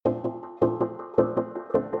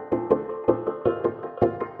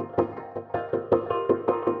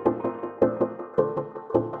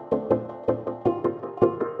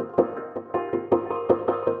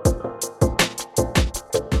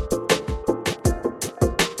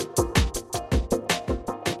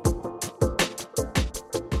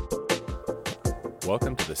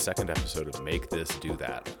Welcome to the second episode of Make This, Do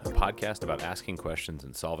That, a podcast about asking questions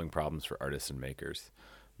and solving problems for artists and makers.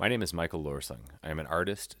 My name is Michael Lorsling. I am an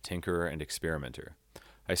artist, tinkerer, and experimenter.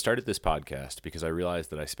 I started this podcast because I realized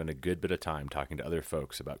that I spend a good bit of time talking to other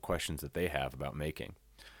folks about questions that they have about making.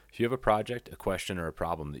 If you have a project, a question, or a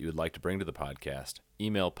problem that you would like to bring to the podcast,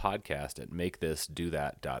 email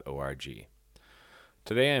podcast@makethisdothat.org.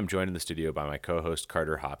 Today I am joined in the studio by my co-host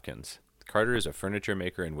Carter Hopkins. Carter is a furniture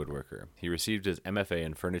maker and woodworker. He received his MFA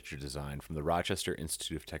in furniture design from the Rochester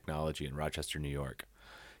Institute of Technology in Rochester, New York.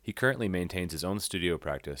 He currently maintains his own studio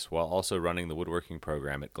practice while also running the woodworking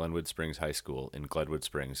program at Glenwood Springs High School in Glenwood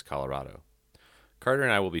Springs, Colorado. Carter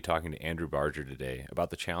and I will be talking to Andrew Barger today about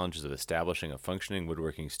the challenges of establishing a functioning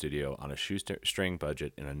woodworking studio on a shoestring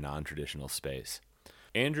budget in a non-traditional space.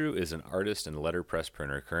 Andrew is an artist and letterpress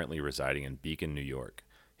printer currently residing in Beacon, New York.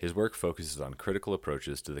 His work focuses on critical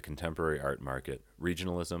approaches to the contemporary art market,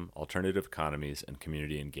 regionalism, alternative economies, and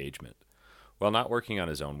community engagement. While not working on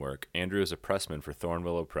his own work, Andrew is a pressman for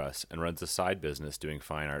Thornwillow Press and runs a side business doing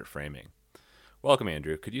fine art framing. Welcome,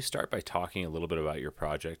 Andrew. Could you start by talking a little bit about your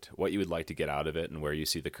project, what you would like to get out of it, and where you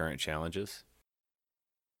see the current challenges?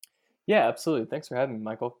 Yeah, absolutely. Thanks for having me,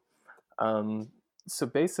 Michael. So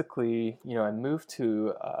basically, I moved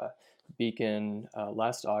to Beacon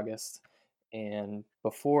last August, and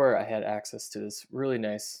before I had access to this really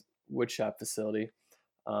nice woodshop facility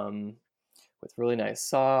with really nice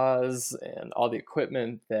saws and all the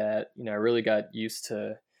equipment that I really got used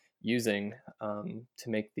to using to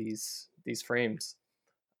make these frames.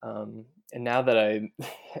 And now that I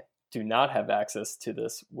do not have access to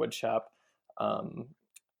this woodshop, and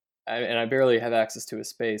I barely have access to a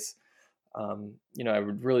space, I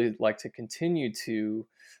would really like to continue to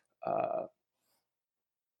uh,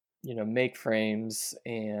 make frames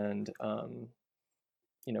and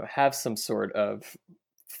have some sort of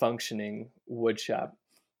functioning wood shop.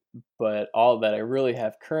 But all that I really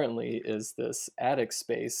have currently is this attic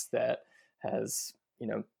space that has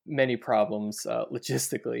many problems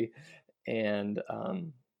logistically, and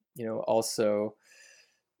also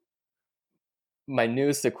my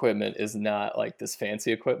newest equipment is not like this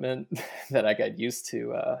fancy equipment that I got used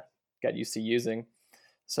to using.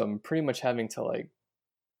 So I'm pretty much having to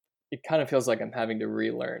it kind of feels like I'm having to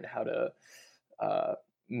relearn how to uh,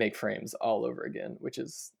 make frames all over again, which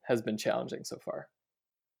has been challenging so far.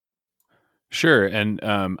 Sure, and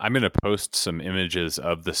I'm going to post some images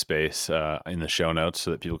of the space in the show notes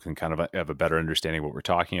so that people can kind of have a better understanding of what we're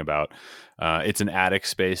talking about. It's an attic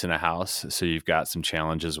space in a house, so you've got some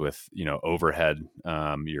challenges with overhead.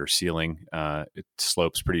 Your ceiling it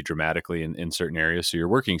slopes pretty dramatically in certain areas, so your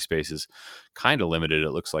working space is kind of limited.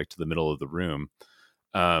 It looks like to the middle of the room.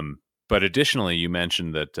 But additionally, you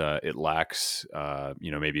mentioned that it lacks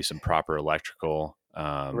maybe some proper electrical.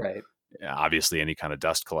 Right. Obviously any kind of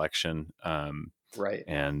dust collection. Right.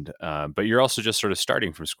 But you're also just sort of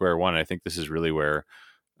starting from square one. I think this is really where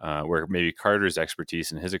maybe Carter's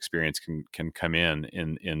expertise and his experience can come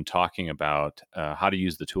in talking about how to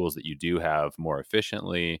use the tools that you do have more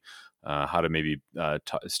efficiently, how to maybe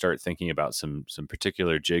start thinking about some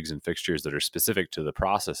particular jigs and fixtures that are specific to the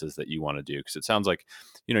processes that you want to do. Because it sounds like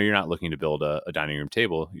you're not looking to build a dining room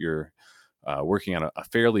table. You're working on a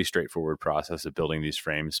fairly straightforward process of building these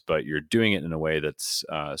frames, but you're doing it in a way that's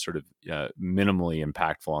sort of minimally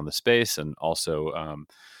impactful on the space and also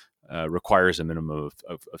requires a minimum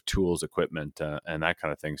of tools, equipment, and that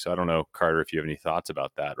kind of thing. So I don't know, Carter, if you have any thoughts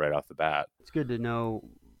about that right off the bat. It's good to know,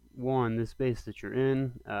 one, the space that you're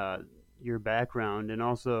in, your background, and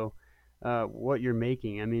also what you're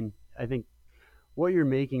making. I mean, I think what you're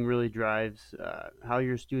making really drives how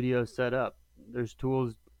your studio is set up. There's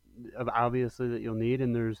tools obviously that you'll need,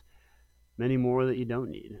 and there's many more that you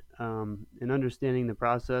don't need. And understanding the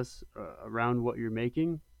process around what you're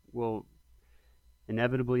making will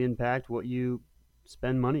inevitably impact what you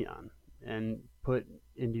spend money on and put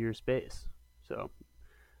into your space. So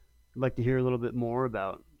I'd like to hear a little bit more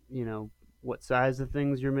about, what size of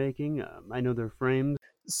things you're making. I know they're frames.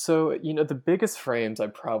 So, the biggest frames I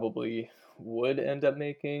probably would end up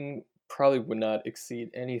making probably would not exceed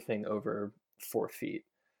anything over 4 feet.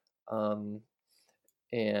 Um,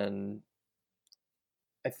 and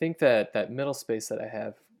I think that middle space that I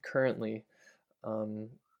have currently, um,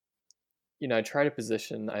 I try to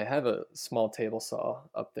position, I have a small table saw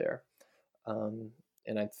up there.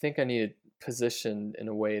 And I think I need it positioned in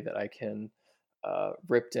a way that I can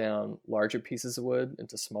rip down larger pieces of wood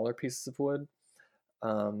into smaller pieces of wood.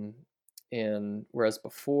 Um, and whereas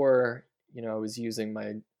before, I was using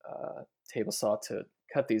my table saw to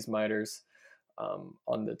cut these miters,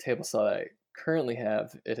 on the table saw that I currently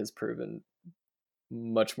have, it has proven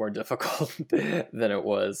much more difficult than it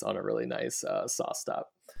was on a really nice saw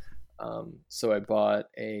stop. So I bought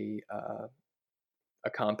a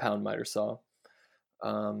compound miter saw,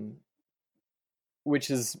 um, which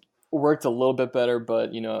has worked a little bit better,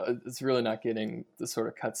 but it's really not getting the sort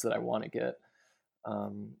of cuts that I want to get.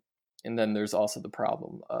 And then there's also the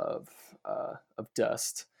problem of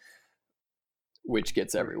dust, which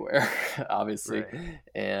gets everywhere, obviously. Right.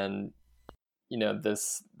 And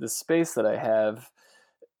this space that I have,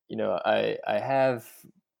 I have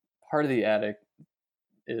part of the attic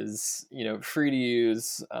is free to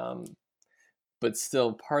use, but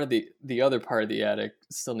still part of the other part of the attic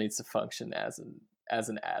still needs to function as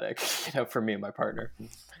an attic, for me and my partner.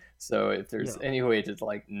 So if there's any way to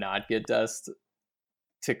like not get dust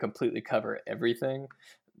to completely cover everything,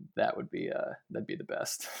 that'd be the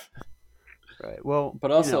best. Right. Well,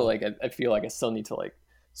 But also like I feel like I still need to like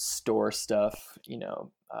store stuff,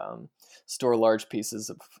 store large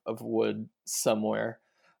pieces of wood somewhere.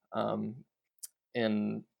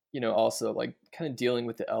 And also like kind of dealing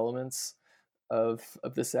with the elements of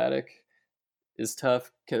this attic is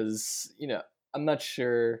tough because I'm not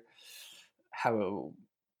sure how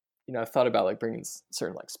I've thought about like bringing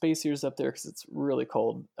certain like space heaters up there because it's really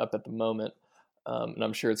cold up at the moment, and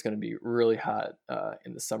I'm sure it's going to be really hot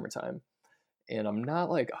in the summertime. And I'm not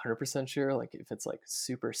like 100% sure like if it's like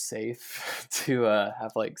super safe to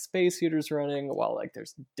have like space heaters running while like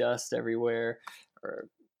there's dust everywhere, or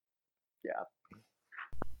yeah.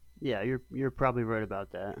 Yeah, you're probably right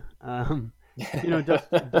about that.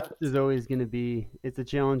 Dust is always going to be. It's a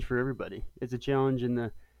challenge for everybody. It's a challenge in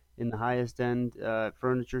the highest end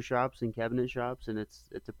furniture shops and cabinet shops, and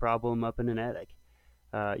it's a problem up in an attic.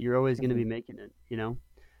 You're always going to be making it.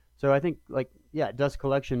 So I think dust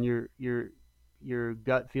collection. Your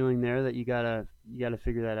gut feeling there that you gotta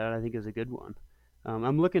figure that out, I think, is a good one.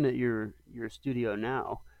 I'm looking at your studio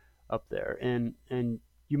now up there, and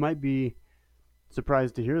you might be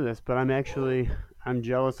surprised to hear this, but I'm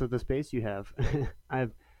jealous of the space you have.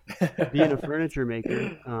 I've being a furniture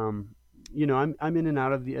maker, I'm in and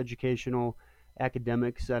out of the educational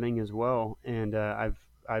academic setting as well, and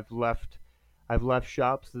I've left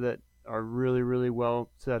shops that are really really well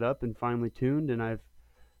set up and finely tuned, and I've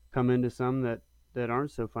come into some that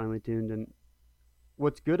aren't so finely tuned. And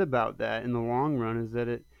what's good about that in the long run is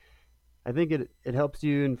that I think it helps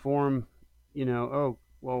you inform, oh,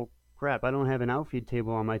 well, crap, I don't have an outfeed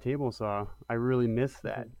table on my table saw. I really miss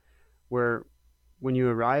that. Where when you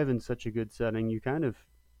arrive in such a good setting, you kind of,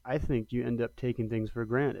 I think you end up taking things for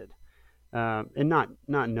granted. And not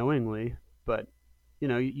knowingly, but,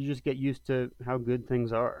 you just get used to how good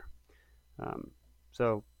things are.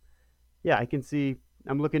 So, yeah, I can see,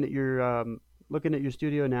 I'm looking at your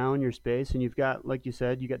studio now and your space, and you've got, like you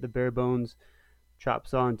said, you got the bare bones chop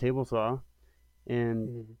saw and table saw,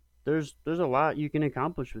 and there's a lot you can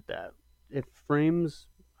accomplish with that. If frames,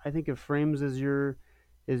 I think if frames is your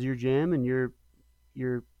jam, and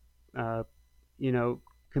you're uh,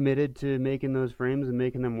 committed to making those frames and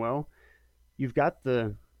making them well, you've got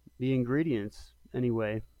the ingredients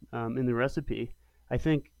anyway in the recipe. I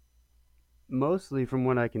think mostly from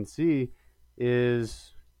what I can see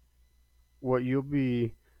is what you'll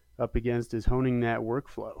be up against is honing that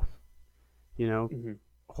workflow. You know,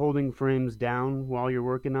 holding frames down while you're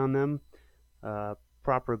working on them,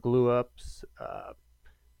 proper glue ups,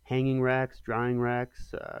 hanging racks, drying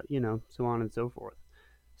racks, so on and so forth.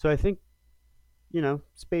 So I think,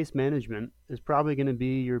 space management is probably going to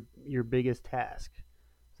be your biggest task.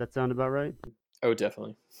 Does that sound about right? Oh,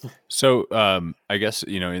 definitely. So I guess,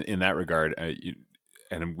 in that regard,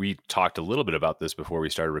 and we talked a little bit about this before we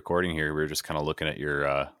started recording here. We were just kind of looking at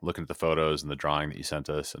looking at the photos and the drawing that you sent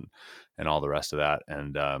us and all the rest of that.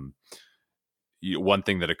 And one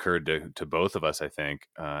thing that occurred to both of us, I think,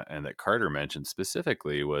 and that Carter mentioned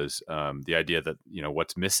specifically was the idea that,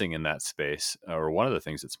 what's missing in that space, or one of the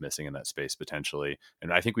things that's missing in that space potentially.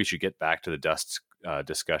 And I think we should get back to the dust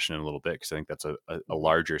discussion in a little bit, because I think that's a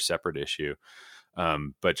larger separate issue.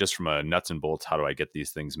 But just from a nuts and bolts, how do I get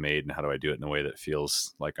these things made and how do I do it in a way that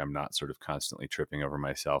feels like I'm not sort of constantly tripping over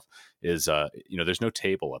myself is, there's no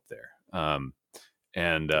table up there.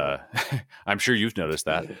 And I'm sure you've noticed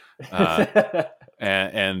that. I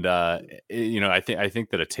think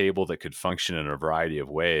that a table that could function in a variety of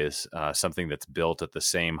ways, something that's built at the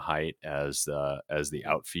same height as the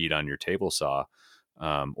outfeed on your table saw,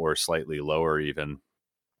 or slightly lower even,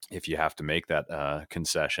 if you have to make that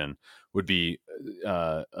concession, would be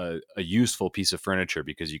a useful piece of furniture,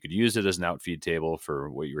 because you could use it as an outfeed table for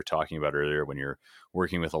what you were talking about earlier when you're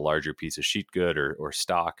working with a larger piece of sheet good or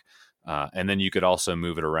stock. And then you could also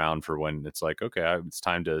move it around for when it's like, okay, it's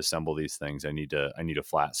time to assemble these things. I need a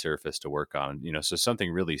flat surface to work on. So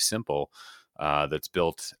something really simple that's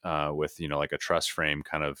built with like a truss frame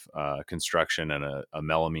kind of construction and a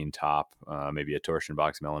melamine top, maybe a torsion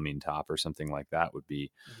box melamine top or something like that would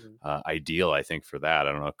be ideal, I think, for that.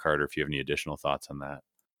 I don't know, Carter, if you have any additional thoughts on that.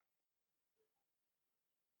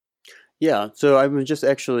 Yeah, so I was just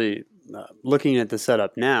actually looking at the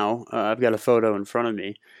setup now. I've got a photo in front of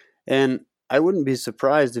me, and I wouldn't be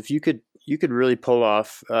surprised if you could really pull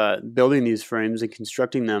off building these frames and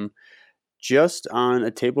constructing them just on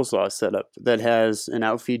a table saw setup that has an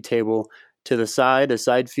outfeed table to the side, a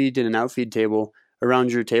side feed, and an outfeed table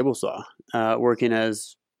around your table saw, working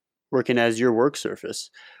as your work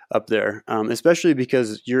surface up there. Especially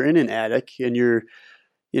because you're in an attic and you're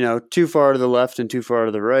too far to the left and too far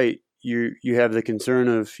to the right. You have the concern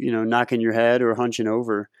of knocking your head or hunching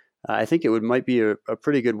over. I think it might be a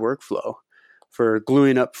pretty good workflow for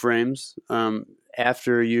gluing up frames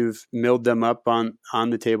after you've milled them up on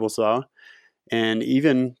the table saw, and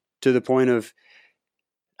even to the point of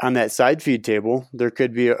on that side feed table, there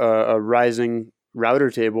could be a rising router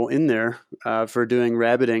table in there for doing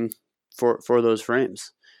rabbiting for those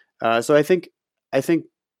frames. So I think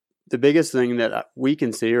the biggest thing that we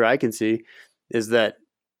can see or I can see is that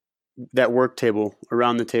work table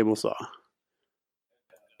around the table saw.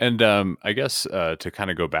 And I guess to kind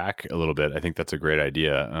of go back a little bit, I think that's a great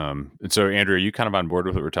idea. And so, Andrew, are you kind of on board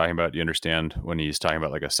with what we're talking about? Do you understand when he's talking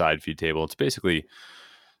about like a side feed table? It's basically,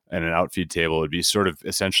 and an outfeed table would be sort of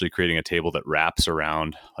essentially creating a table that wraps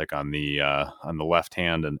around like on the left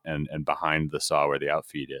hand and behind the saw where the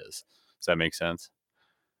outfeed is. Does that make sense?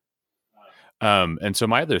 And so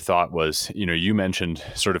my other thought was, you mentioned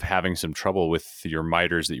sort of having some trouble with your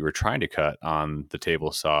miters that you were trying to cut on the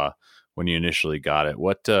table saw when you initially got it.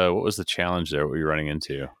 What was the challenge there? What were you running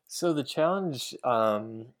into? So the challenge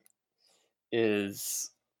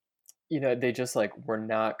is, they just like were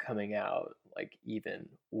not coming out like even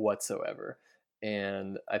whatsoever.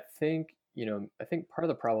 And I think part of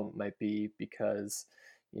the problem might be because,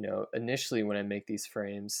 initially when I make these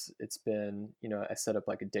frames, it's been, I set up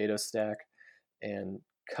like a dado stack and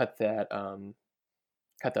cut that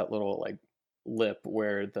little like lip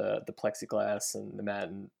where the plexiglass and the mat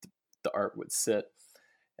and the art would sit,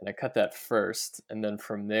 and I cut that first, and then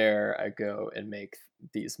from there I go and make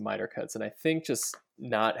these miter cuts. And I think just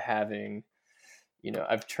not having,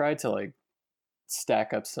 I've tried to like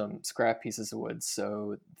stack up some scrap pieces of wood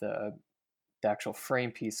so the actual frame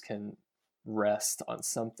piece can rest on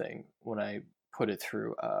something when I put it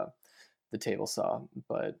through the table saw,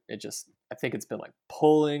 but I think it's been like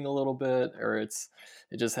pulling a little bit, or it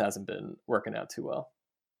just hasn't been working out too well.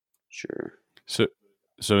 Sure.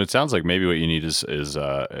 So it sounds like maybe what you need is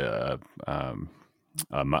a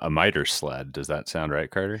miter sled. Does that sound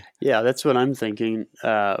right, Carter? Yeah, that's what I'm thinking.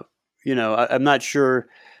 I'm not sure.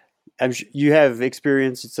 You have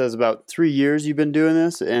experience. It says about 3 years you've been doing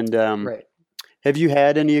this, and Right. have you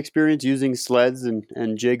had any experience using sleds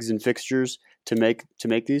and jigs and fixtures to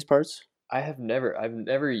make these parts? I've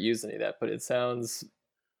never used any of that, but it sounds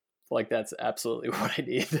like that's absolutely what I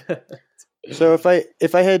need. So if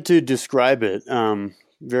I had to describe it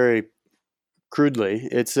very crudely,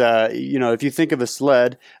 it's if you think of a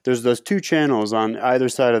sled, there's those two channels on either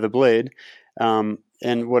side of the blade, and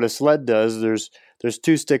what a sled does, there's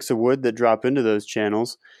two sticks of wood that drop into those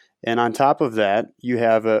channels, and on top of that you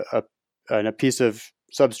have a piece of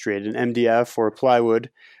substrate, an MDF or plywood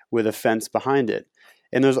with a fence behind it.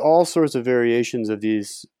 And there's all sorts of variations of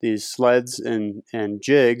these sleds and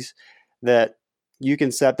jigs that you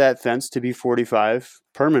can set that fence to be 45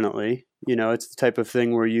 permanently. It's the type of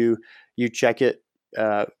thing where you check it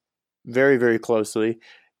very, very closely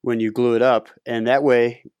when you glue it up. And that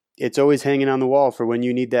way it's always hanging on the wall for when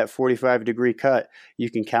you need that 45-degree cut,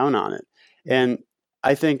 you can count on it. And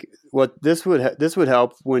I think what this would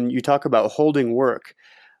help when you talk about holding work.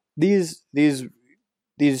 These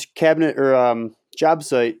cabinet or job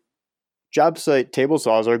site table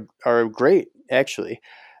saws are great, actually.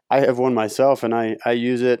 I have one myself, and I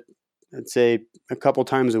use it, I'd say, a couple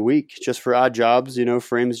times a week just for odd jobs,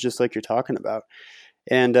 frames just like you're talking about.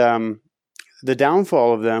 And the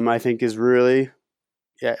downfall of them, I think, is really,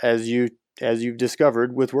 as you've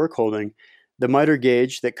discovered with work holding, the miter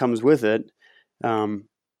gauge that comes with it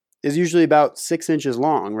is usually about 6 inches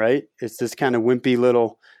long, right? It's this kind of wimpy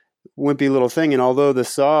little thing. And although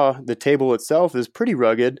the table itself is pretty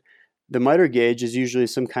rugged, the miter gauge is usually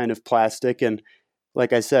some kind of plastic and,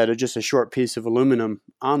 like I said, just a short piece of aluminum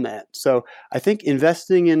on that. So I think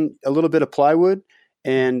investing in a little bit of plywood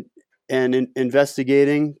and and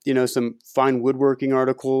investigating, some fine woodworking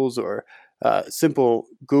articles or simple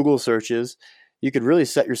Google searches, you could really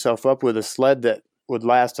set yourself up with a sled that would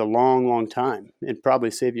last a long, long time and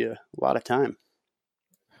probably save you a lot of time.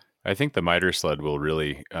 I think the miter sled will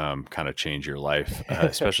really kind of change your life,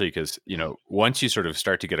 especially because, once you sort of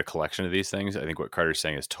start to get a collection of these things, I think what Carter's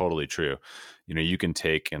saying is totally true. You can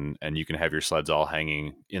take and you can have your sleds all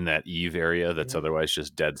hanging in that eave area that's otherwise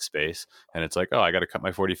just dead space. And it's like, oh, I got to cut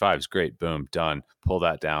my 45s. Great. Boom. Done. Pull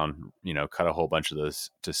that down, cut a whole bunch of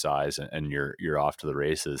those to size and you're off to the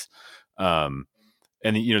races.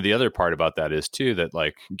 And the other part about that is too that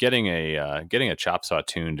like getting a chop saw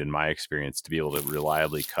tuned, in my experience, to be able to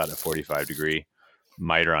reliably cut a 45-degree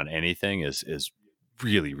miter on anything is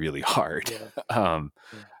really, really hard.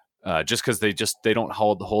 Just because they don't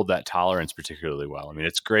hold that tolerance particularly well. I mean,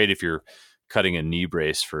 it's great if you're cutting a knee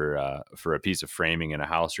brace for a piece of framing in a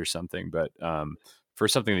house or something, but for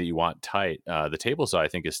something that you want tight, the table saw I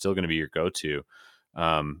think is still going to be your go-to.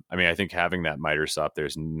 I think having that miter saw up there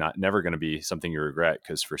is never going to be something you regret,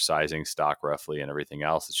 because for sizing stock roughly and everything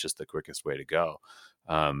else, it's just the quickest way to go.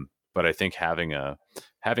 But I think having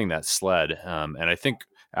that sled, and I think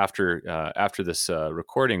after this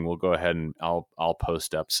recording, we'll go ahead and I'll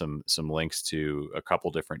post up some links to a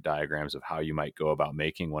couple different diagrams of how you might go about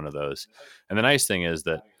making one of those. And the nice thing is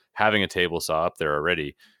that having a table saw up there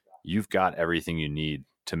already, you've got everything you need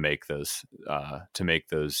to make a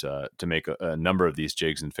number of these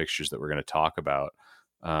jigs and fixtures that we're going to talk about,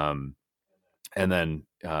 and then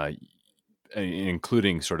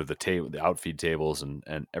including sort of the outfeed tables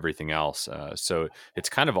and everything else. So it's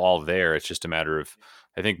kind of all there. It's just a matter of,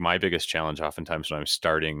 I think my biggest challenge oftentimes when I'm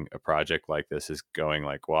starting a project like this is going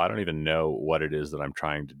like, well, I don't even know what it is that I'm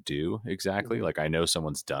trying to do exactly. Like, I know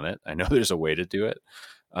someone's done it. I know there's a way to do it.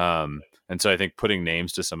 And so I think putting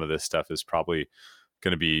names to some of this stuff is probably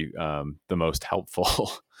going to be the most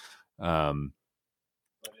helpful.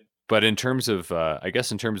 But in terms of,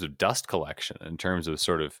 in terms of dust collection, in terms of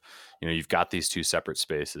sort of, you've got these two separate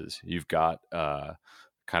spaces. You've got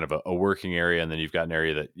kind of a working area, and then you've got an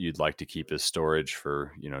area that you'd like to keep as storage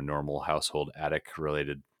for, normal household attic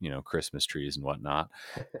related, Christmas trees and whatnot.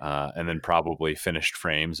 And then probably finished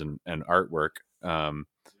frames and artwork.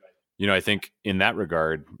 I think in that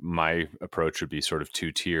regard, my approach would be sort of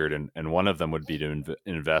two-tiered, and one of them would be to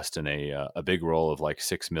invest in a big roll of like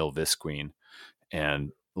 6 mil visqueen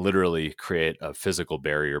and literally create a physical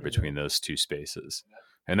barrier between those two spaces.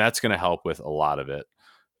 And that's going to help with a lot of it.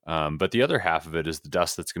 But the other half of it is the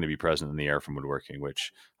dust that's going to be present in the air from woodworking,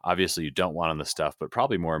 which obviously you don't want on the stuff, but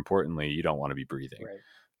probably more importantly, you don't want to be breathing.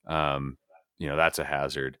 Right. That's a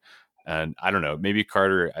hazard. And I don't know, maybe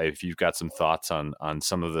Carter, if you've got some thoughts on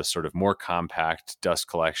some of the sort of more compact dust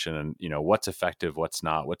collection and, what's effective, what's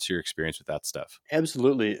not, what's your experience with that stuff?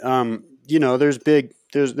 Absolutely.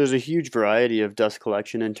 There's a huge variety of dust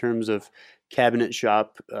collection in terms of cabinet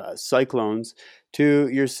shop cyclones to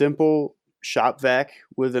your simple shop vac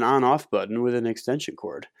with an on-off button with an extension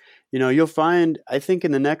cord. You'll find, I think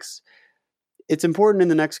it's important in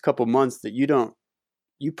the next couple months that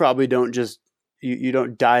you probably don't just, you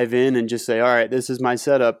don't dive in and just say, all right, this is my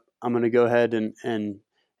setup, I'm going to go ahead and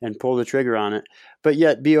pull the trigger on it. But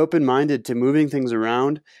yet be open-minded to moving things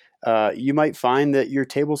around. You might find that your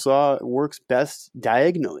table saw works best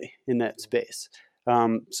diagonally in that space.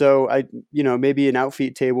 So maybe an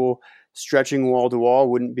outfeed table stretching wall to wall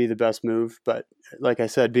wouldn't be the best move. But like I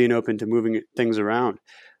said, being open to moving things around.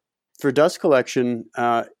 For dust collection,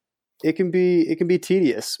 it can be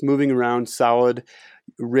tedious moving around solid,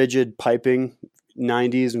 rigid piping,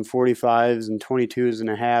 90s and 45s and 22s and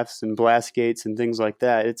a halves and blast gates and things like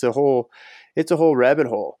that. It's a whole rabbit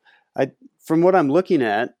hole. From what I'm looking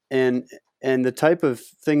at and the type of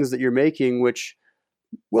things that you're making, which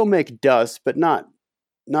will make dust, but not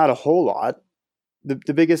a whole lot.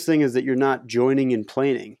 The biggest thing is that you're not joining and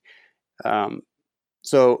planing.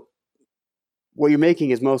 So what you're making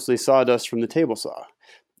is mostly sawdust from the table saw.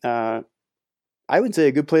 I would say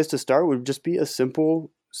a good place to start would just be a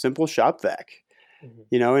simple shop vac.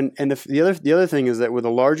 Mm-hmm. And the other thing is that with a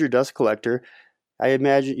larger dust collector, I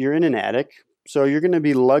imagine you're in an attic, so you're going to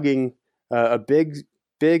be lugging a big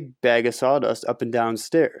bag of sawdust up and down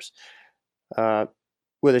stairs.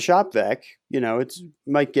 With a shop vac, it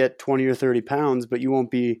might get 20 or 30 pounds, but you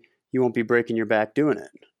won't be breaking your back doing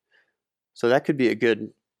it. So that could be a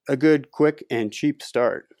good, quick and cheap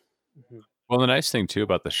start. Mm-hmm. Well, the nice thing too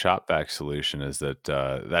about the shop vac solution is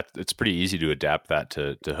that it's pretty easy to adapt that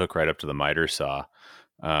to hook right up to the miter saw.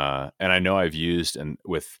 And I know I've used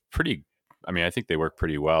I think they work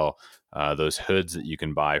pretty well. Those hoods that you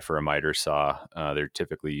can buy for a miter saw, they're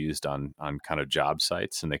typically used on kind of job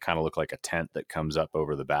sites, and they kind of look like a tent that comes up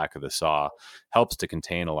over the back of the saw, helps to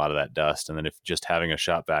contain a lot of that dust. And then if just having a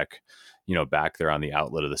shop vac, back there on the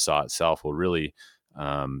outlet of the saw itself will really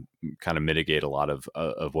kind of mitigate a lot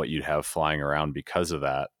of what you'd have flying around because of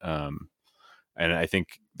that. And I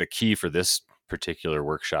think the key for this particular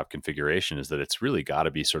workshop configuration is that it's really got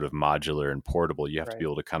to be sort of modular and portable. You have to be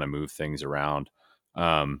able to kind of move things around.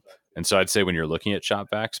 And so I'd say when you're looking at shop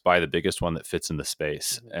vacs, buy the biggest one that fits in the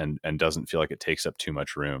space and doesn't feel like it takes up too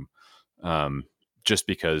much room. Just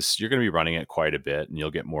because you're going to be running it quite a bit, and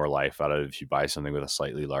you'll get more life out of it if you buy something with a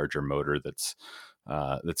slightly larger motor that's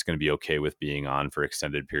going to be okay with being on for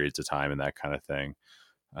extended periods of time and that kind of thing.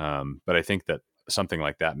 But I think that something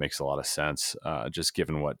like that makes a lot of sense, just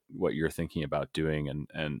given what you're thinking about doing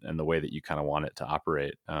and the way that you kind of want it to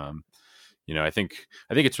operate. I think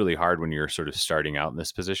it's really hard when you're sort of starting out in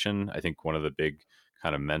this position. I think one of the big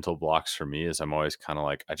kind of mental blocks for me is I'm always kind of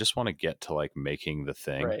like, I just want to get to like making the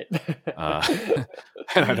thing. Right.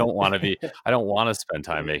 And I don't want to spend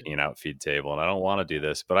time making an outfeed table, and I don't want to do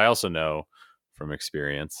this, but I also know from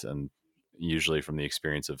experience, and usually from the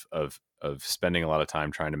experience of spending a lot of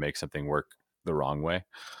time trying to make something work the wrong way,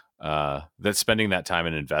 that spending that time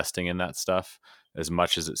and investing in that stuff, as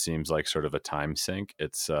much as it seems like sort of a time sink,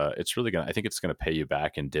 it's really I think it's going to pay you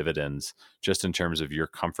back in dividends, just in terms of your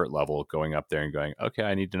comfort level going up there and going, okay,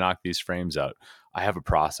 I need to knock these frames out. I have a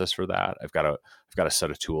process for that. I've got a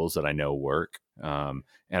set of tools that I know work, and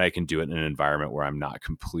I can do it in an environment where I'm not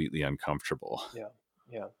completely uncomfortable.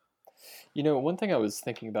 Yeah. One thing I was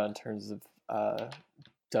thinking about in terms of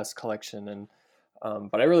dust collection, and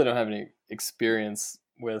but I really don't have any experience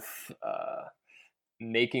with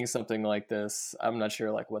making something like this. I'm not sure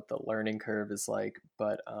like what the learning curve is like,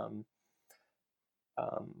 but I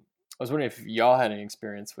was wondering if y'all had any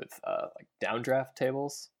experience with like downdraft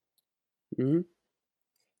tables, Mm-hmm.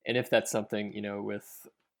 and if that's something with,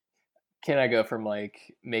 can I go from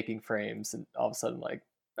like making frames and all of a sudden like,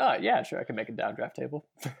 oh yeah, sure, I can make a downdraft table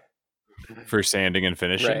For sanding and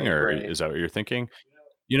finishing, or is that what you're thinking?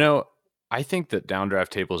 I think that downdraft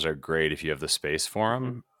tables are great if you have the space for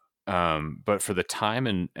them. But for the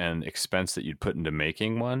time and expense that you'd put into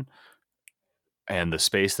making one, and the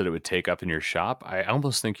space that it would take up in your shop, I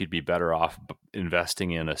almost think you'd be better off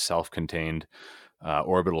investing in a self-contained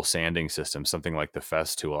orbital sanding system, something like the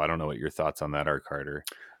Festool. I don't know what your thoughts on that are, Carter.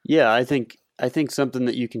 Yeah, I think something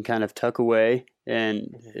that you can kind of tuck away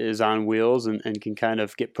and is on wheels and can kind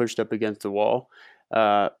of get pushed up against the wall.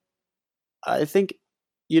 I think,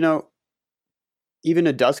 even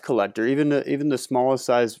a dust collector, even the smallest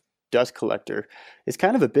size dust collector, is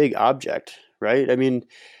kind of a big object, right? I mean,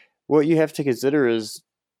 what you have to consider is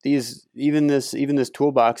even this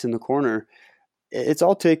toolbox in the corner, it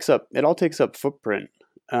all takes up footprint.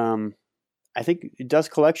 I think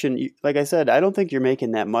dust collection, like I said, I don't think you're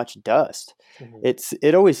making that much dust.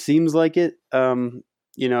 It always seems like it, and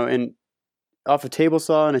off a table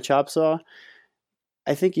saw and a chop saw,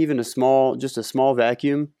 I think even a small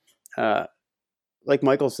vacuum, like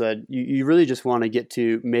Michael said, you really just want to get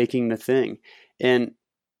to making the thing. And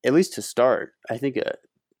at least to start, I think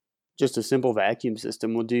just a simple vacuum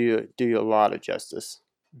system will do you a lot of justice.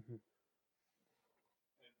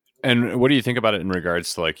 And what do you think about it in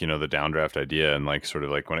regards to like, the downdraft idea, and like sort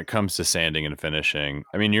of like when it comes to sanding and finishing?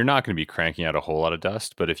 I mean, you're not going to be cranking out a whole lot of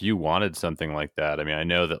dust, but if you wanted something like that, I mean, I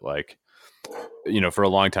know that like, for a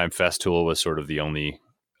long time, Festool was sort of the only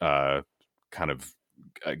kind of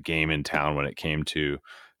game in town when it came to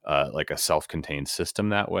like a self-contained system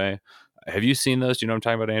that way. Have you seen those? Do you know what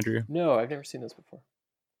I'm talking about, Andrew? No, I've never seen those before.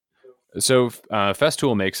 So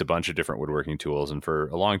Festool makes a bunch of different woodworking tools, and for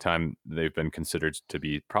a long time they've been considered to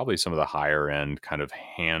be probably some of the higher end kind of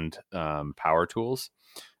hand power tools.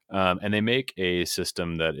 And they make a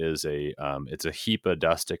system that is it's a HEPA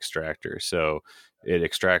dust extractor. So it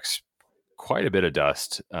extracts quite a bit of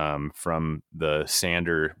dust from the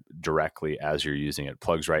sander directly as you're using it.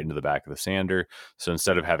 Plugs right into the back of the sander. So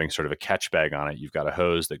instead of having sort of a catch bag on it, you've got a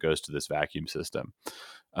hose that goes to this vacuum system.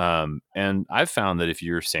 And I've found that if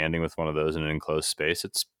you're sanding with one of those in an enclosed space,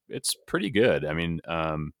 it's pretty good. I mean,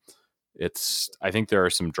 I think there are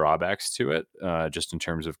some drawbacks to it, just in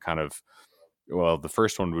terms of kind of, well, the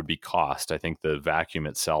first one would be cost. I think the vacuum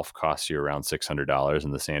itself costs you around $600,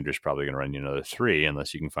 and the sander's probably going to run you another $300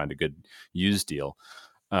 unless you can find a good used deal.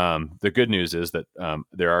 The good news is that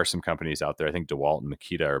there are some companies out there. I think DeWalt and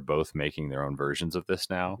Makita are both making their own versions of this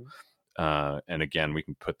now. And again, we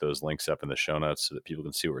can put those links up in the show notes so that people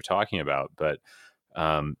can see what we're talking about. But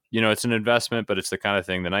It's an investment, but it's the kind of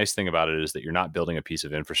thing. The nice thing about it is that you're not building a piece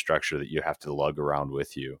of infrastructure that you have to lug around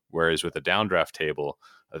with you. Whereas with a downdraft table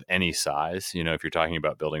of any size, if you're talking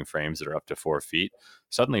about building frames that are up to 4 feet,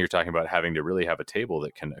 suddenly you're talking about having to really have a table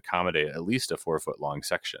that can accommodate at least a 4 foot long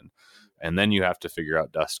section. And then you have to figure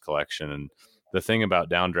out dust collection. And the thing about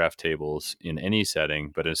downdraft tables in any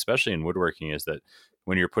setting, but especially in woodworking, is that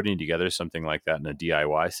when you're putting together something like that in a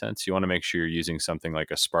DIY sense, you want to make sure you're using something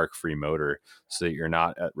like a spark-free motor so that you're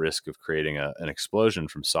not at risk of creating an explosion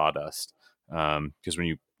from sawdust. Because when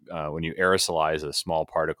you aerosolize a small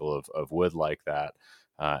particle of wood like that,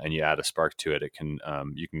 and you add a spark to it, it can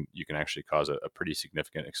you can actually cause a pretty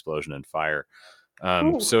significant explosion and fire.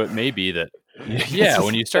 So it may be that, yeah,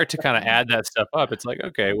 when you start to kind of add that stuff up, it's like,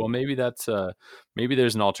 okay, well, maybe maybe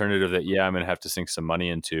there's an alternative that, yeah, I'm going to have to sink some money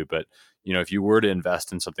into. But, if you were to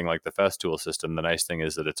invest in something like the Festool system, the nice thing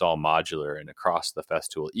is that it's all modular, and across the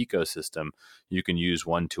Festool ecosystem, you can use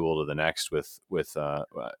one tool to the next with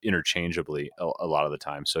interchangeably a lot of the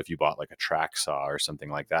time. So if you bought like a track saw or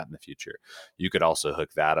something like that in the future, you could also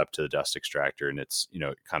hook that up to the dust extractor, and it's,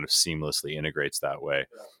 it kind of seamlessly integrates that way.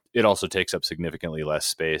 It also takes up significantly less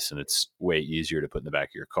space, and it's way easier to put in the back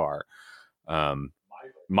of your car.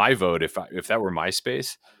 My vote, if that were my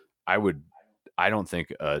space, I don't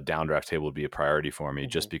think a downdraft table would be a priority for me,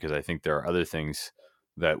 just because I think there are other things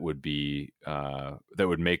that would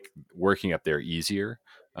make working up there easier.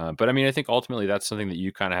 But I mean, I think ultimately that's something that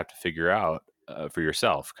you kind of have to figure out for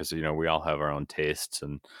yourself, because we all have our own tastes,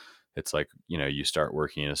 and it's like, you start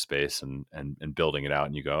working in a space and building it out,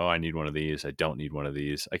 and you go, oh, I need one of these, I don't need one of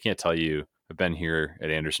these. I can't tell you, I've been here at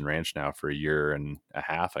Anderson Ranch now for a year and a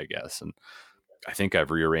half, I guess, and I think I've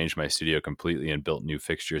rearranged my studio completely and built new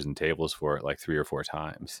fixtures and tables for it like 3 or 4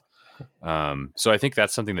 times. So I think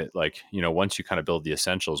that's something that, like, once you kind of build the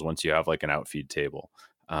essentials, once you have like an outfeed table,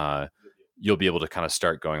 you'll be able to kind of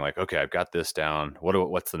start going like, okay, I've got this down.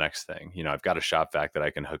 What's the next thing? I've got a shop vac that I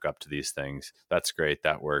can hook up to these things. That's great.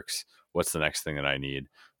 That works. What's the next thing that I need?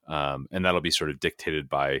 And that'll be sort of dictated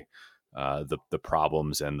by the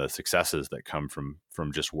problems and the successes that come from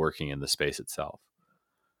just working in the space itself.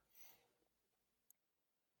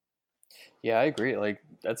 Yeah, I agree. Like,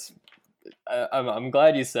 I'm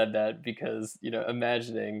glad you said that, because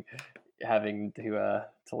imagining having to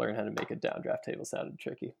learn how to make a downdraft table sounded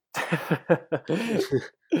tricky.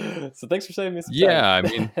 So thanks for saving me some time. Yeah, I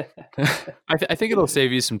mean, I think it'll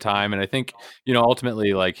save you some time, and I think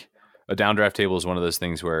ultimately, like, a downdraft table is one of those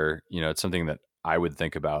things where it's something that I would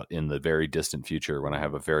think about in the very distant future when I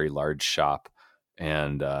have a very large shop,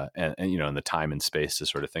 and and the time and space to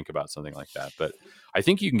sort of think about something like that. But I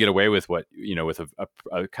think you can get away with with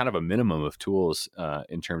a kind of a minimum of tools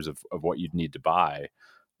in terms of what you'd need to buy.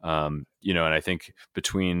 And I think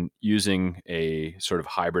between using a sort of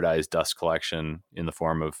hybridized dust collection in the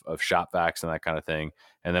form of shop vacs and that kind of thing,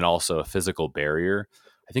 and then also a physical barrier,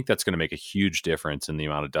 I think that's going to make a huge difference in the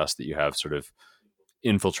amount of dust that you have sort of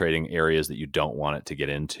infiltrating areas that you don't want it to get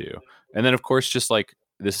into. And then, of course, just like,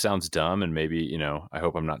 this sounds dumb, and maybe, I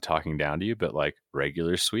hope I'm not talking down to you, but like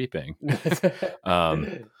regular sweeping.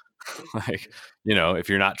 Like, if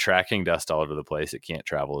you're not tracking dust all over the place, it can't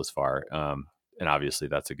travel as far. And obviously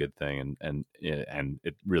that's a good thing, and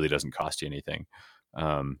it really doesn't cost you anything.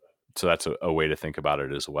 So that's a way to think about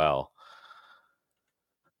it as well.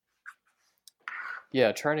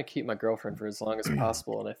 Yeah, trying to keep my girlfriend for as long as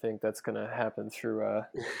possible, and I think that's going to happen through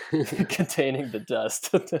containing the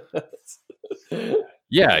dust.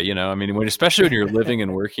 Yeah, I mean, especially when you're living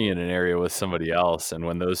and working in an area with somebody else, and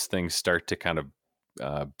when those things start to kind of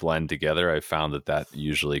blend together, I found that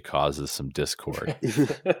usually causes some discord.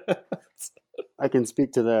 I can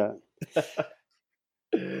speak to that.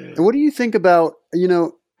 What do you think about,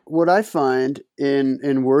 what I find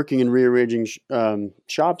in working and rearranging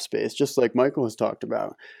shop space, just like Michael has talked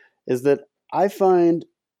about, is that I find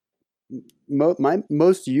my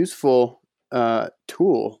most useful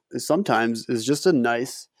tool is just a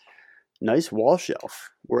nice wall shelf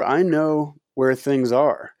where I know where things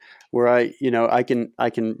are, where I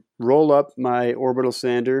can roll up my orbital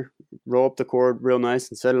sander, roll up the cord real nice,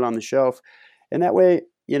 and set it on the shelf, and that way,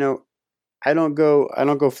 I don't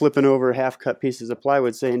go flipping over half-cut pieces of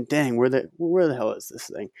plywood saying, "Dang, where the hell is this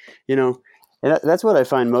thing?" And that's what I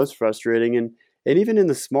find most frustrating. And even in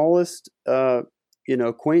the smallest,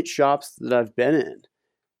 quaint shops that I've been in,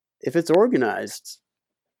 if it's organized,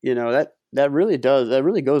 that really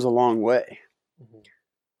goes a long way.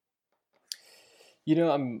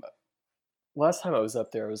 Last time I was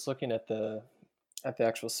up there, I was looking at the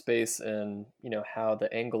actual space, and how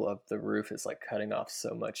the angle of the roof is like cutting off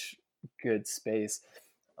so much good space.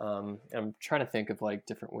 I'm trying to think of like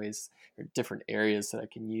different ways or different areas that I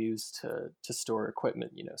can use to store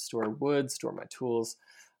equipment. Store wood, store my tools.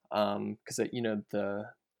 Because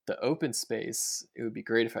the open space, it would be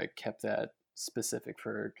great if I kept that specific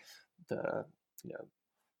for the you know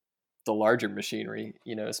the larger machinery.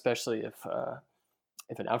 Especially if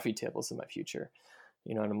an outfeed table is in my future.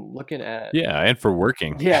 And I'm looking at Yeah, and for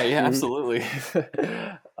working. yeah, absolutely.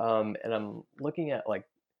 And I'm looking at like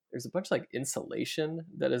there's a bunch of like insulation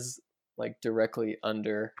that is like directly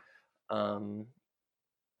um,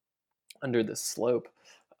 under the slope,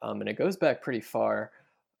 and it goes back pretty far.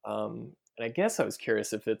 And I guess I was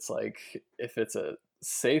curious if it's a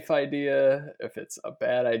safe idea, if it's a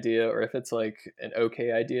bad idea, or if it's like an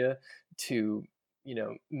okay idea to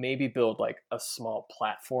maybe build like a small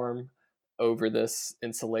platform over this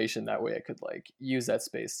insulation. That way I could like use that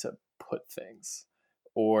space to put things.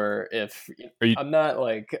 Or if Are you? I'm not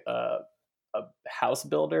like a house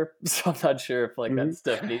builder, so I'm not sure if like that Mhm.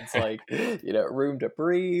 stuff needs like room to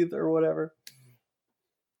breathe or whatever.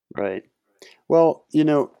 Right. Well,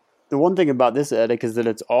 the one thing about this attic is that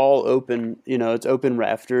it's all open. It's open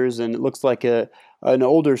rafters, and it looks like an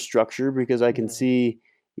older structure because I can Mhm. see,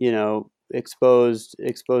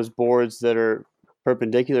 exposed boards that are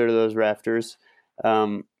perpendicular to those rafters.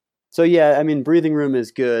 So yeah, I mean, breathing room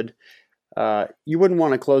is good. You wouldn't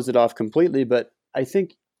want to close it off completely, but I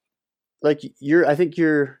think your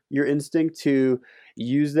instinct to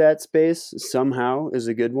use that space somehow is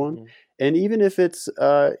a good one. Mhm. And even if it's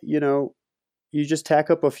you just tack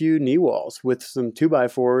up a few knee walls with some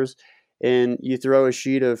 2x4s and you throw a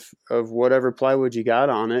sheet of whatever plywood you got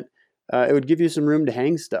on it, it would give you some room to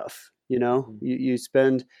hang stuff. Mhm. You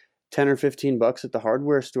spend 10 or 15 bucks at the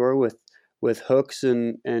hardware store with hooks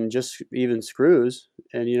and just even screws,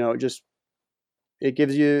 and it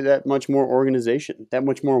gives you that much more organization, that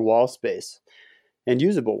much more wall space, and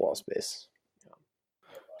usable wall space.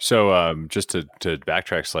 So just to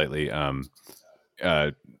backtrack slightly,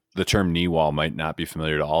 uh, the term knee wall might not be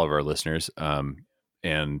familiar to all of our listeners.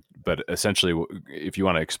 But essentially, if you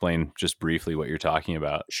want to explain just briefly what you're talking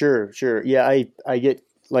about. Sure. Yeah, I get,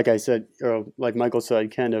 like I said, or like Michael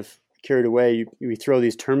said, kind of carried away. We throw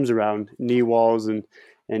these terms around, knee walls, and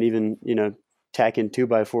even tacking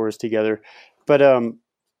 2x4s together. But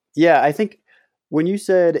yeah, I think when you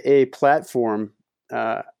said a platform,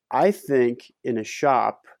 I think in a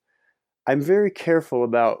shop, I'm very careful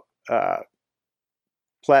about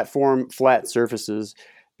platform flat surfaces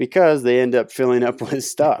because they end up filling up with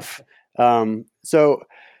stuff. So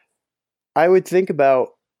I would think about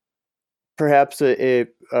perhaps a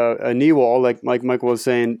knee wall, like Michael was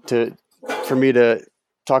saying, for me to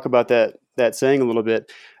talk about that saying a little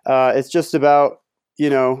bit. It's just about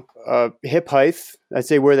hip height. I'd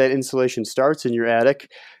say where that insulation starts in your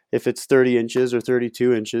attic, if it's 30 inches or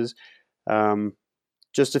 32 inches.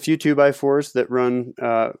 Just a few 2x4s that run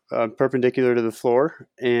perpendicular to the floor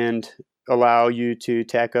and allow you to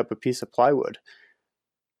tack up a piece of plywood.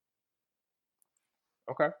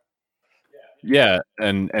 Okay. Yeah,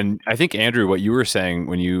 and I think Andrew, what you were saying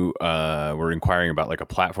when you were inquiring about like a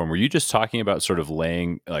platform, were you just talking about sort of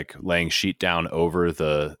laying sheet down over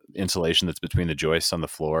the insulation that's between the joists on the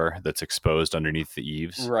floor that's exposed underneath the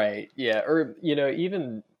eaves? Right. Yeah. Or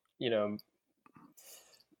even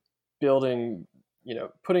building,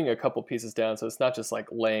 putting a couple pieces down, so it's not just like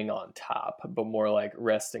laying on top, but more like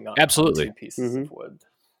resting on Absolutely. two pieces of wood.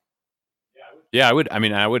 Yeah, I would. I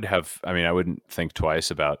mean, I would have. I mean, I wouldn't think twice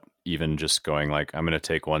about even just going like, I'm going to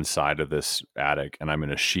take one side of this attic and I'm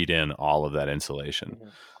going to sheet in all of that insulation.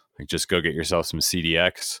 Mhm. Like, just go get yourself some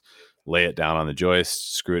CDX, lay it down on the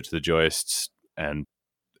joists, screw it to the joists, and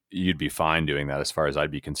you'd be fine doing that as far as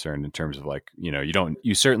I'd be concerned in terms of like,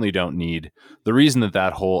 you certainly don't need the reason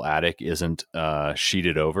that whole attic isn't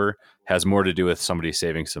sheeted over has more to do with somebody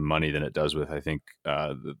saving some money than it does with, I think,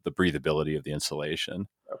 the breathability of the insulation.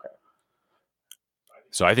 Okay.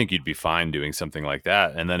 So I think you'd be fine doing something like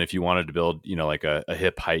that. And then if you wanted to build, like a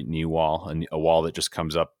hip height knee wall, and a wall that just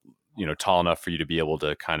comes up, tall enough for you to be able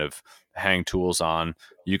to kind of hang tools on,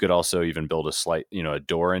 you could also even build a slight, a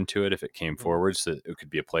door into it if it came forward. So it could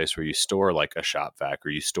be a place where you store like a shop vac, or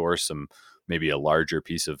you store maybe a larger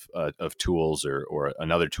piece of tools or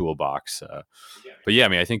another toolbox. But yeah, I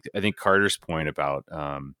mean, I think Carter's point about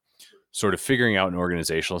sort of figuring out an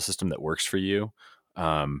organizational system that works for you.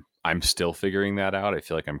 I'm still figuring that out. I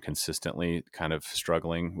feel like I'm consistently kind of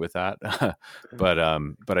struggling with that. But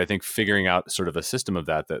I think figuring out sort of a system of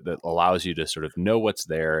that allows you to sort of know what's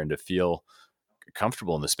there and to feel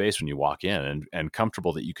comfortable in the space when you walk in, and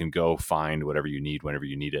comfortable that you can go find whatever you need whenever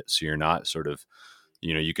you need it. So you're not sort of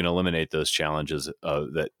you can eliminate those challenges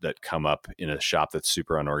that come up in a shop that's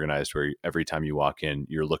super unorganized, where every time you walk in,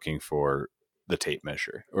 you're looking for the tape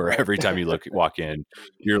measure, or Right. every time you walk in,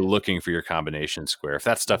 you're looking for your combination square. If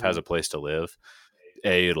that stuff has a place to live,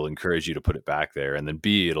 A, it'll encourage you to put it back there. And then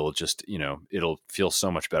B, it'll just, it'll feel so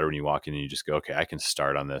much better when you walk in and you just go, okay, I can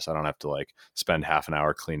start on this. I don't have to like spend half an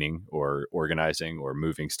hour cleaning or organizing or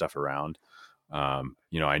moving stuff around.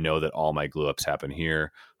 I know that all my glue ups happen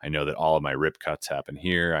here. I know that all of my rip cuts happen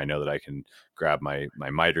here. I know that I can grab my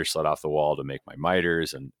miter sled off the wall to make my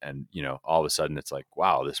miters. And, all of a sudden it's like,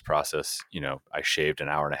 wow, this process, I shaved an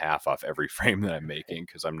hour and a half off every frame that I'm making,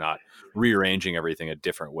 because I'm not rearranging everything a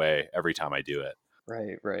different way every time I do it.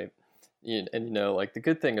 Right. And like the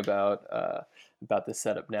good thing about this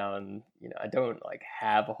setup now, and I don't like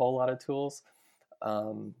have a whole lot of tools,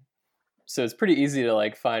 so it's pretty easy to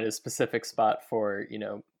like find a specific spot for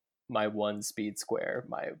my one speed square,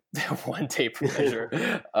 my one tape measure.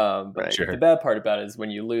 But Right. Sure. the bad part about it is when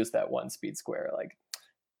you lose that one speed square, like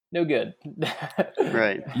no good.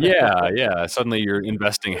 Right. Yeah. Suddenly you're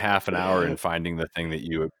investing half an hour in finding the thing that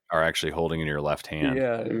you are actually holding in your left hand.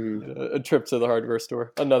 Yeah, Mhm. a trip to the hardware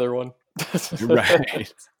store, another one.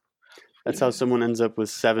 Right. That's how someone ends up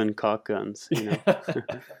with 7 caulk guns, Yeah.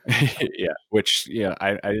 Which,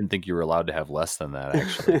 I didn't think you were allowed to have less than that,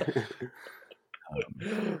 actually.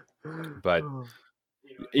 But,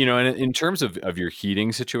 in terms of your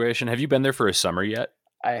heating situation, have you been there for a summer yet?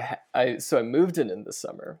 So I moved in the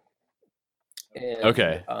summer, and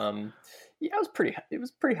Okay. it was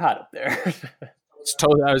pretty hot up there.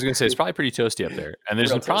 I was going to say, it's probably pretty toasty up there. And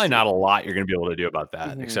there's Real probably toasty. not a lot you're going to be able to do about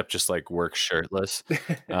that, Mhm. except just like work shirtless.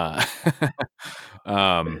 But,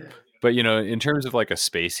 in terms of like a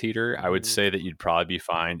space heater, I would Mhm. say that you'd probably be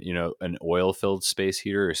fine. An oil-filled space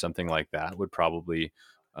heater or something like that would probably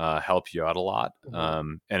help you out a lot.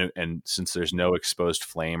 Mhm. And since there's no exposed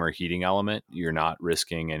flame or heating element, you're not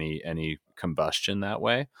risking any combustion that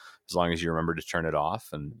way, as long as you remember to turn it off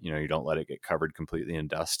and, you don't let it get covered completely in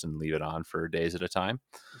dust and leave it on for days at a time.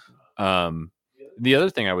 The other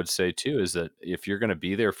thing I would say too is that if you're going to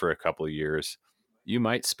be there for a couple of years, you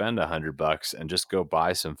might spend $100 and just go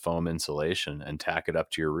buy some foam insulation and tack it up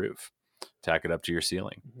to your roof, tack it up to your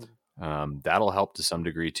ceiling. That'll help to some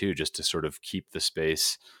degree too, just to sort of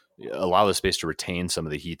allow the space to retain some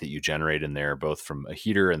of the heat that you generate in there, both from a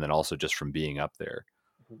heater and then also just from being up there.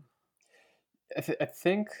 Mhm. I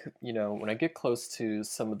think when I get close to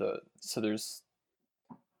some of there's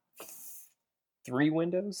 3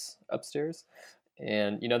 windows upstairs,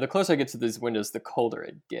 and the closer I get to these windows, the colder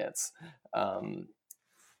it gets. Um,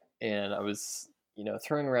 and I was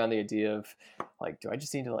throwing around the idea of like, do I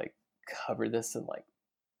just need to like cover this in like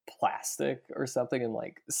plastic or something and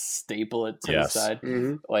like staple it to the Yes. side?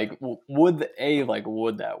 Mhm. Like, would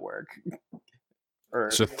that work?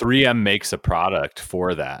 Or So 3M makes a product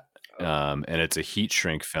for that. And it's a heat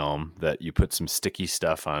shrink film that you put some sticky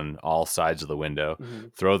stuff on all sides of the window,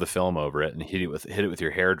 throw the film over it, and hit it with your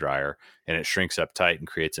hair dryer, and it shrinks up tight and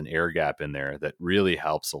creates an air gap in there that really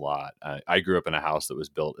helps a lot. I grew up in a house that was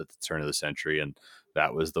built at the turn of the century, and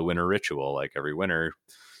that was the winter ritual. Like every winter,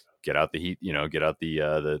 get out the heat, get out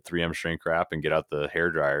the 3M shrink wrap and get out the hair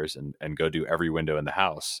dryers and go do every window in the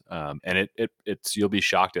house. And it's you'll be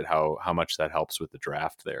shocked at how much that helps with the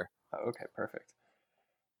draft there. Oh, okay, perfect.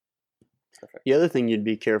 The other thing you'd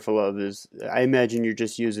be careful of is, I imagine you're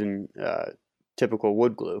just using typical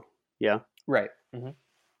wood glue. Yeah. Right. And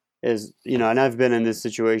I've been in this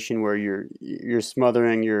situation where you're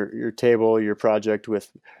smothering your table, your project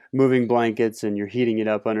with moving blankets, and you're heating it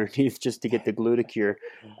up underneath just to get the glue to cure.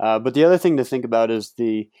 But the other thing to think about is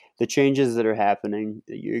the changes that are happening.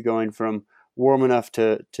 You're going from warm enough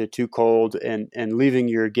to too cold, and leaving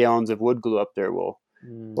your gallons of wood glue up there will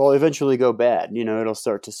eventually go bad. It'll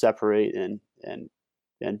start to separate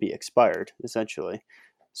and be expired essentially.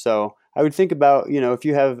 So I would think about, if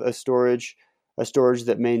you have a storage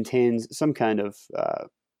that maintains some kind of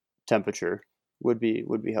temperature would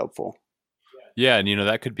be helpful. Yeah, and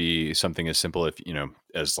that could be something as simple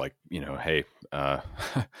as like, hey,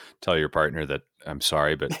 tell your partner that I'm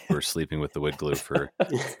sorry, but we're sleeping with the wood glue for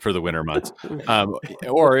the winter months.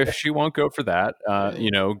 Or if she won't go for that,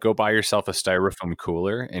 go buy yourself a styrofoam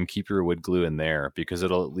cooler and keep your wood glue in there, because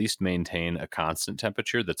it'll at least maintain a constant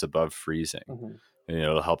temperature that's above freezing. And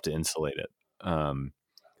it'll help to insulate it.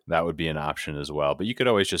 That would be an option as well. But you could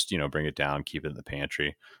always just, bring it down, keep it in the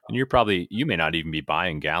pantry. And you may not even be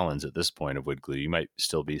buying gallons at this point of wood glue. You might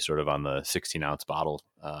still be sort of on the 16-ounce bottle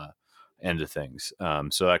end of things.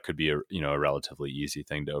 So that could be a relatively easy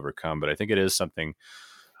thing to overcome. But I think it is something,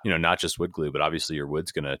 not just wood glue, but obviously your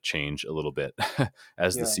wood's going to change a little bit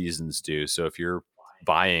as the seasons do. So if you're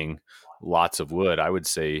buying lots of wood, I would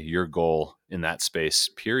say your goal in that space,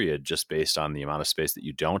 period, just based on the amount of space that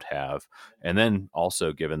you don't have, and then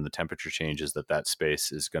also given the temperature changes that that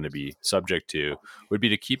space is going to be subject to, would be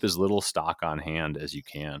to keep as little stock on hand as you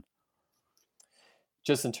can.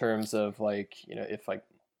 Just in terms of like, if like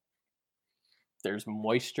there's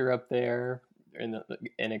moisture up there and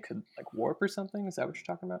it could like warp or something. Is that what you're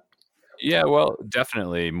talking about? Yeah, well,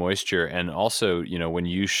 definitely moisture, and also, when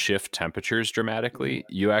you shift temperatures dramatically,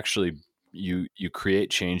 you actually you create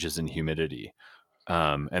changes in humidity,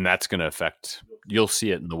 and that's going to affect. You'll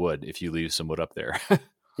see it in the wood if you leave some wood up there.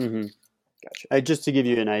 Mm-hmm. Gotcha. Just to give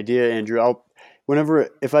you an idea, Andrew,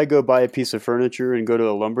 if I go buy a piece of furniture and go to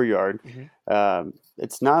a lumber yard,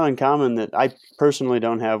 it's not uncommon that I personally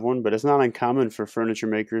don't have one, but it's not uncommon for furniture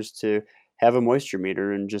makers to have a moisture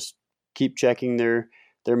meter and just keep checking their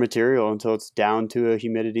material until it's down to a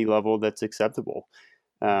humidity level that's acceptable.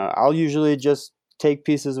 I'll usually just take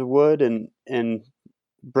pieces of wood and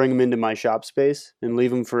bring them into my shop space and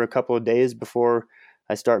leave them for a couple of days before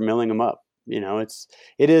I start milling them up.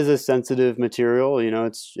 It is a sensitive material.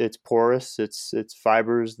 It's porous. It's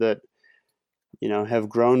fibers that have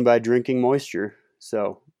grown by drinking moisture,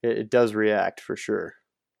 so it does react for sure.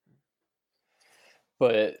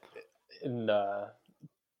 But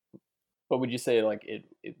would you say like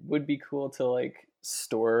it would be cool to like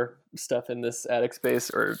store stuff in this attic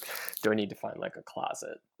space, or do I need to find like a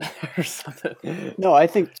closet or something? No, I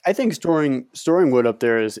think storing wood up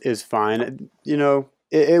there is fine.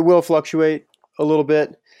 It will fluctuate a little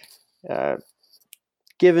bit,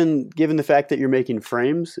 given the fact that you're making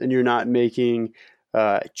frames and you're not making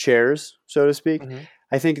chairs, so to speak.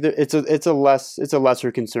 I think that it's a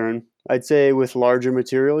lesser concern. I'd say with larger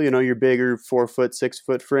material, your bigger 4 foot, 6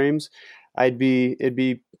 foot frames, it'd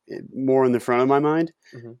be more in the front of my mind.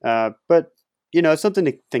 But it's something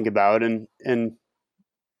to think about, and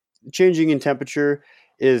changing in temperature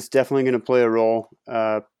is definitely going to play a role.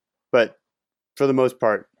 But for the most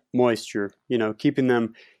part, moisture, keeping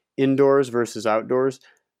them indoors versus outdoors,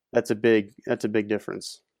 that's a big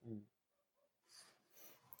difference.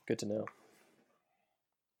 Good to know.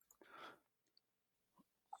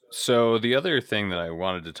 So the other thing that I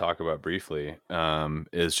wanted to talk about briefly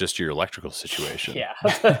is just your electrical situation. Yeah.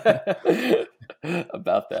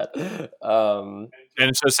 About that.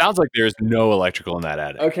 And so it sounds like there's no electrical in that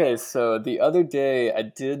attic. Okay, so the other day I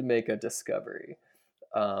did make a discovery.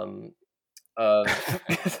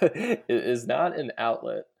 It is not an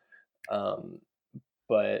outlet,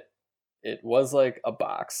 but it was like a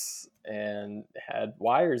box and had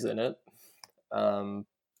wires in it.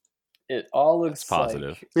 It all looks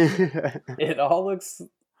positive. It all looks.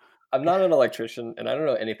 I'm not an electrician and I don't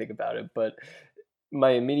know anything about it, but my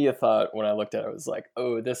immediate thought when I looked at it was like,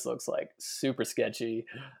 "Oh, this looks like super sketchy."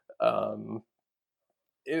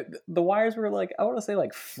 The wires were like, I want to say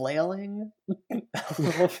like flailing a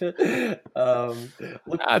little bit.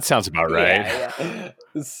 That sounds about right. Yeah.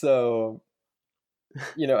 So,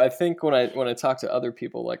 I think when I talk to other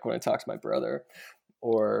people, like when I talk to my brother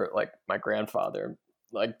or like my grandfather,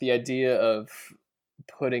 like the idea of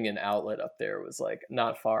putting an outlet up there was like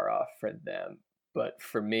not far off for them. But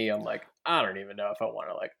for me, I'm like, I don't even know if I want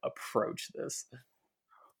to like approach this.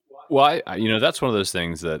 Well, that's one of those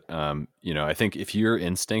things that, I think if your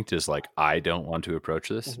instinct is like, I don't want to approach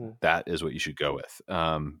this, that is what you should go with.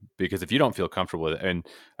 Because if you don't feel comfortable with it, and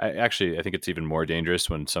I think it's even more dangerous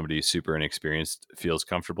when somebody super inexperienced feels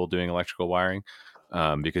comfortable doing electrical wiring,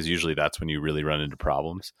 because usually that's when you really run into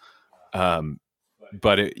problems.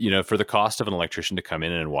 But for the cost of an electrician to come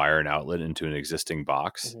in and wire an outlet into an existing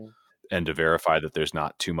box and to verify that there's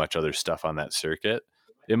not too much other stuff on that circuit,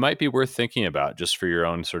 it might be worth thinking about just for your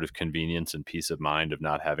own sort of convenience and peace of mind of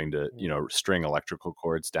not having to, string electrical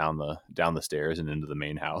cords down the stairs and into the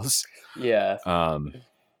main house. Yeah.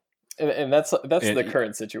 And that's the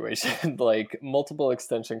current situation, like multiple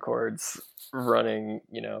extension cords running,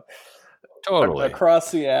 totally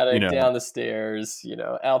across the attic, down the stairs,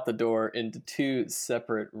 out the door into 2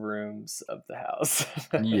 separate rooms of the house.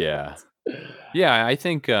 Yeah, I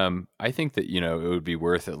think that it would be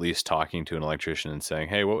worth at least talking to an electrician and saying,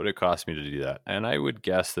 "Hey, what would it cost me to do that?" And I would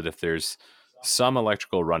guess that if there's some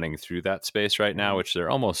electrical running through that space right now, which there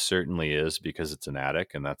almost certainly is because it's an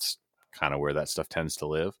attic and that's kind of where that stuff tends to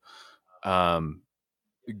live,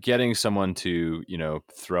 getting someone to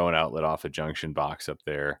throw an outlet off a junction box up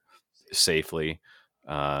there safely,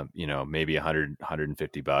 maybe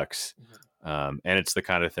 $150. And it's the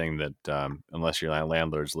kind of thing that unless your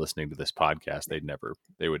landlord's listening to this podcast,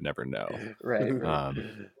 they would never know, right.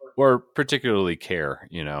 Or particularly care.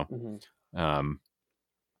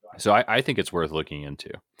 So I think it's worth looking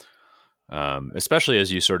into. especially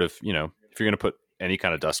as you sort of, if you're going to put any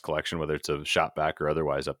kind of dust collection, whether it's a shop vac or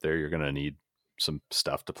otherwise up there, you're going to need some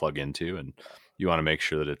stuff to plug into, and you want to make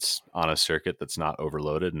sure that it's on a circuit that's not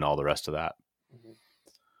overloaded and all the rest of that. Mm-hmm.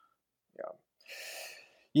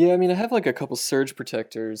 Yeah, I mean, I have like a couple surge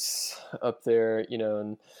protectors up there,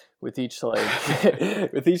 and with each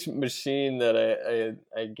with each machine that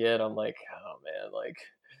I get, I'm like, oh man, like,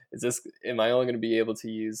 am I only going to be able to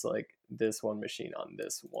use like this one machine on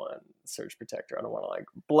this one surge protector? I don't want to like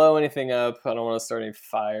blow anything up. I don't want to start any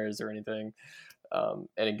fires or anything. And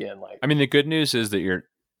again, like, I mean, the good news is that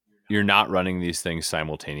you're not running these things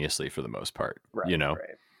simultaneously for the most part, right.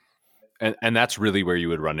 And that's really where you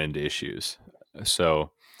would run into issues.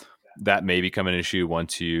 So that may become an issue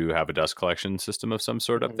once you have a dust collection system of some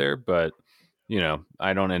sort up there. But,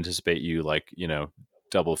 I don't anticipate you like,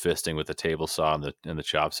 double fisting with the table saw and the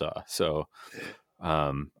chop saw. So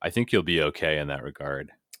I think you'll be okay in that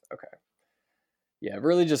regard. Okay. Yeah,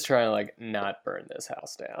 really just trying to like not burn this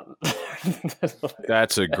house down.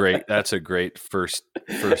 That's a great first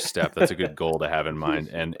step. That's a good goal to have in mind.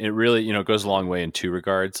 And it really, goes a long way in two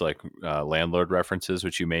regards, like landlord references,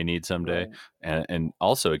 which you may need someday. Right. And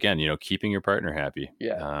also, again, keeping your partner happy.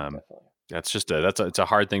 Yeah, definitely. That's just it's a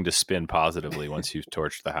hard thing to spin positively once you've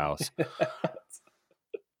torched the house.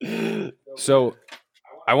 So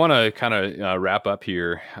I want to kind of wrap up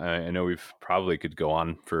here. I know we've probably could go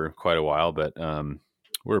on for quite a while, but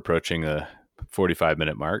we're approaching the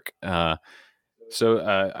 45-minute mark.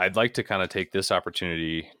 So I'd like to kind of take this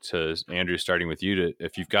opportunity to, Andrew, starting with you,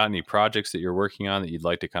 if you've got any projects that you're working on that you'd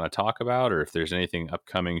like to kind of talk about, or if there's anything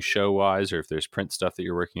upcoming show-wise, or if there's print stuff that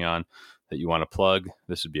you're working on that you want to plug,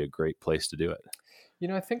 this would be a great place to do it.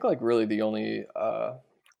 I think like really the only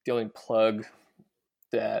plug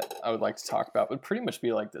that I would like to talk about would pretty much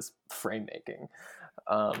be like this frame making.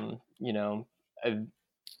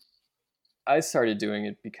 I started doing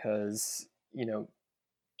it because,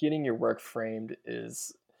 getting your work framed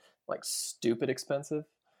is like stupid expensive.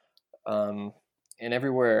 And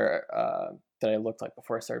everywhere that I looked like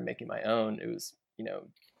before I started making my own, it was, you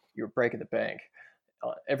were breaking the bank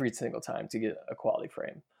every single time to get a quality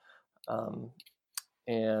frame.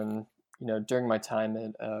 And, during my time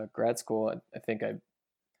at grad school, I think I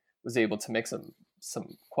was able to make some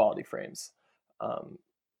quality frames.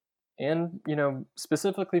 And,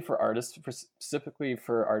 specifically for artists who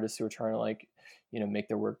are trying to like, make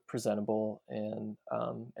their work presentable and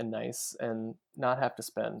nice and not have to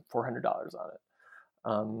spend $400 on it.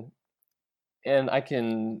 And I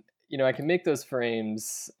can make those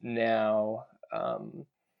frames now.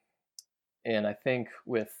 And I think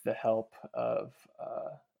with the help of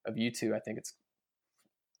you two, I think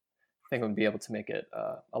I'm going to be able to make it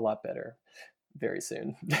a lot better very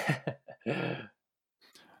soon.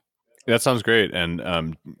 That sounds great.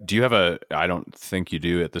 And do you have I don't think you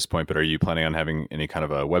do at this point, but are you planning on having any kind of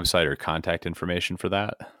a website or contact information for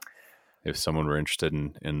that, if someone were interested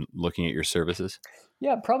in looking at your services?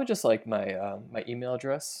 Yeah, probably just like my email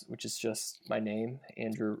address, which is just my name,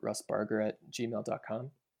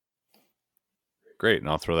 andrewrussbarger@gmail.com. Great. And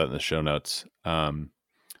I'll throw that in the show notes. And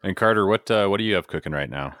Carter, what do you have cooking right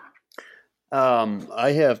now?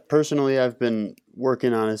 I've been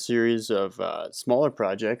working on a series of smaller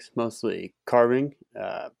projects, mostly carving.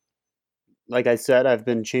 Like I said, I've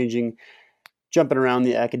been jumping around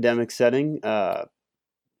the academic setting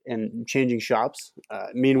and changing shops.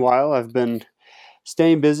 Meanwhile, I've been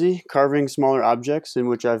staying busy carving smaller objects, in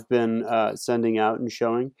which I've been sending out and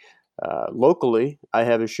showing. Locally, I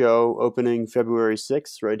have a show opening February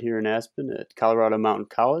 6th right here in Aspen at Colorado Mountain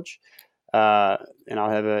College. And I'll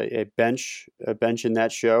have a bench in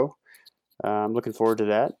that show. I'm looking forward to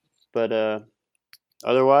that. But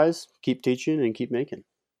otherwise, keep teaching and keep making.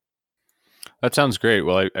 That sounds great.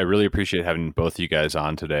 Well, I really appreciate having both of you guys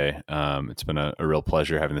on today. It's been a real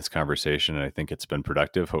pleasure having this conversation, and I think it's been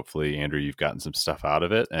productive. Hopefully, Andrew, you've gotten some stuff out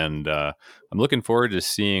of it, and I'm looking forward to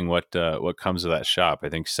seeing what comes of that shop. I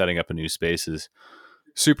think setting up a new space is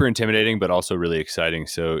super intimidating, but also really exciting.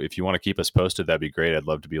 So if you want to keep us posted, that'd be great. I'd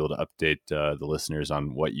love to be able to update the listeners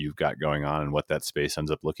on what you've got going on and what that space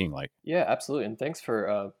ends up looking like. Yeah, absolutely. And thanks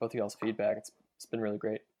for both of y'all's feedback. It's been really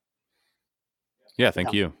great. Yeah,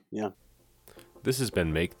 thank you. Yeah. This has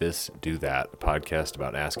been Make This, Do That, a podcast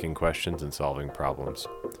about asking questions and solving problems.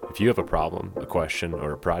 If you have a problem, a question,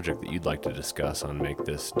 or a project that you'd like to discuss on Make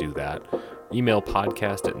This, Do That, email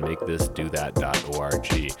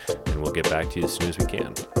podcast@makethisdothat.org, and we'll get back to you as soon as we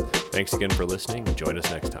can. Thanks again for listening, and join us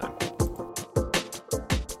next time.